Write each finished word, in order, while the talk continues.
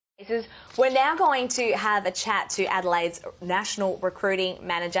We're now going to have a chat to Adelaide's National Recruiting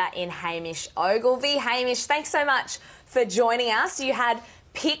Manager in Hamish Ogilvie. Hamish, thanks so much for joining us. You had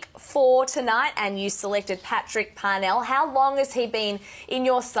pick 4 tonight and you selected Patrick Parnell. How long has he been in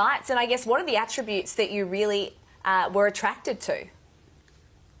your sights? And I guess what are the attributes that you really were attracted to?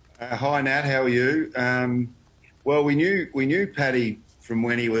 Hi Nat, how are you? Well, we knew Paddy from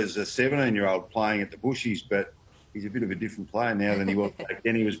when he was a 17-year-old playing at the Bushies, but he's a bit of a different player now than he was back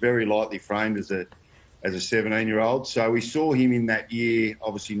then. He was very lightly framed as a 17-year-old. So we saw him in that year,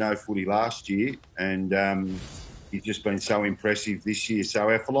 obviously no footy last year, and he's just been so impressive this year. So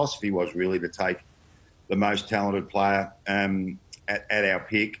our philosophy was really to take the most talented player at our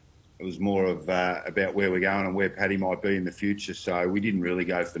pick. It was more of about where we're going and where Paddy might be in the future. So we didn't really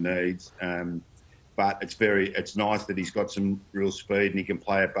go for needs. But it's nice that he's got some real speed and he can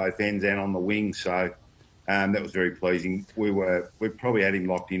play at both ends and on the wing. So that was very pleasing. We probably had him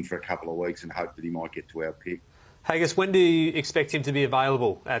locked in for a couple of weeks and hoped that he might get to our pick. Haggis, when do you expect him to be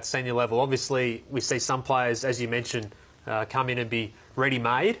available at senior level? Obviously, we see some players, as you mentioned, come in and be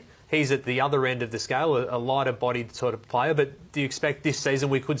ready-made. He's at the other end of the scale, a lighter-bodied sort of player. But do you expect this season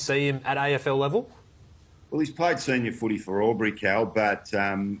we could see him at AFL level? Well, he's played senior footy for Albury, Cal, but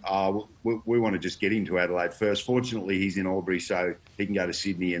we want to just get him to Adelaide first. Fortunately, he's in Albury, so he can go to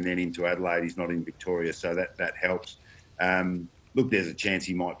Sydney and then into Adelaide. He's not in Victoria, so that helps. Look, there's a chance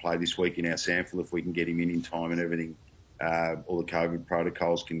he might play this week in our sample if we can get him in time and everything. All the COVID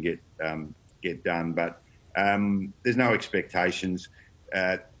protocols can get done, but there's no expectations.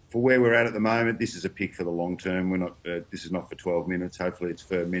 For where we're at the moment, this is a pick for the long term. We're not. This is not for 12 minutes. Hopefully, it's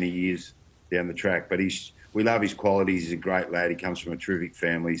for many years down the track. But we love his qualities. He's a great lad. He comes from a terrific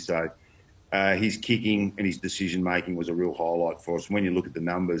family. So his kicking and his decision making was a real highlight for us. When you look at the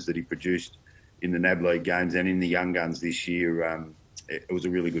numbers that he produced in the NAB League games and in the Young Guns this year, it was a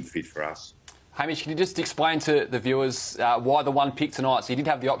really good fit for us. Hamish, can you just explain to the viewers why the one pick tonight? So you did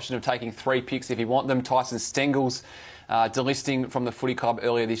have the option of taking 3 picks if you want them. Tyson Stengel's delisting from the footy club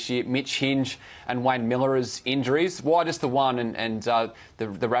earlier this year, Mitch Hinge and Wayne Miller's injuries. Why just the one and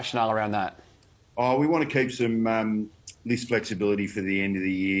the rationale around that? Oh, we want to keep some list flexibility for the end of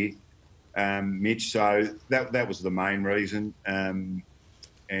the year, Mitch. So that was the main reason.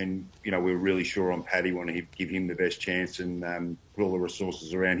 And, you know, we were really sure on Paddy, want to give him the best chance and put all the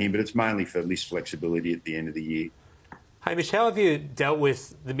resources around him. But it's mainly for list flexibility at the end of the year. Hamish, how have you dealt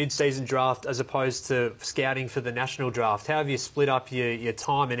with the mid-season draft as opposed to scouting for the national draft? How have you split up your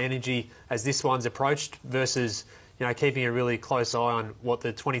time and energy as this one's approached versus, you know, keeping a really close eye on what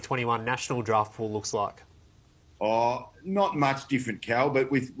the 2021 national draft pool looks like? Oh, not much different, Cal,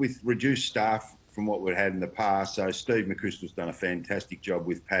 but with reduced staff from what we've had in the past. So Steve McChrystal's done a fantastic job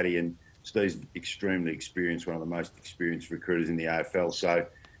with Paddy, and Steve's extremely experienced, one of the most experienced recruiters in the AFL. So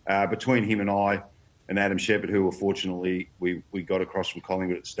between him and I and Adam Shepherd, who fortunately we got across from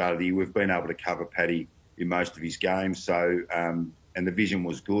Collingwood at the start of the year, we've been able to cover Paddy in most of his games. So and the vision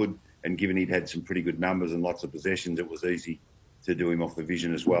was good, and given he'd had some pretty good numbers and lots of possessions, it was easy to do him off the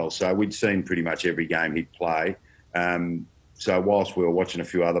vision as well. So we'd seen pretty much every game he'd play. So whilst we were watching a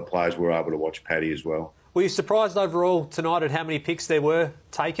few other players, we were able to watch Paddy as well. Were you surprised overall tonight at how many picks there were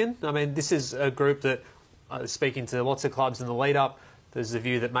taken? I mean, this is a group that, speaking to lots of clubs in the lead-up, there's the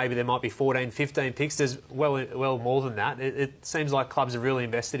view that maybe there might be 14, 15 picks. There's well more than that. It seems like clubs are really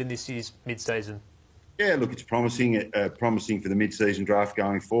invested in this year's mid-season. Yeah, look, it's promising for the mid-season draft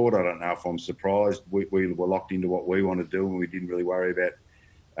going forward. I don't know if I'm surprised. We were locked into what we want to do, and we didn't really worry about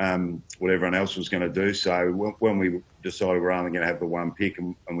what everyone else was going to do. So when we decided we're only going to have the one pick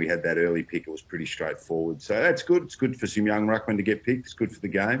and we had that early pick, it was pretty straightforward. So that's good. It's good for some young ruckmen to get picked. It's good for the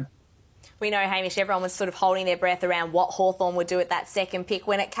game. We know, Hamish, everyone was sort of holding their breath around what Hawthorn would do at that second pick.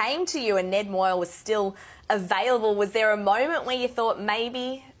 When it came to you and Ned Moyle was still available, was there a moment where you thought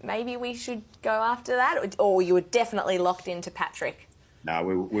maybe we should go after that? Or you were definitely locked into Patrick? No,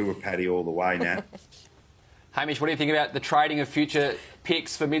 we were Paddy all the way now. Hamish, what do you think about the trading of future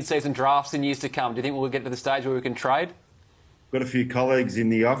picks for mid-season drafts in years to come? Do you think we'll get to the stage where we can trade? Got a few colleagues in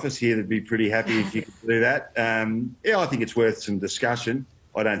the office here that'd be pretty happy if you could do that. Yeah, I think it's worth some discussion.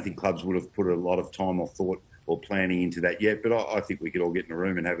 I don't think clubs would have put a lot of time or thought or planning into that yet, but I think we could all get in a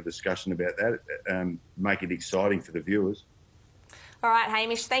room and have a discussion about that, make it exciting for the viewers. All right,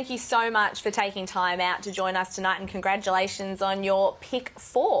 Hamish, thank you so much for taking time out to join us tonight, and congratulations on your pick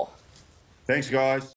 4. Thanks, guys.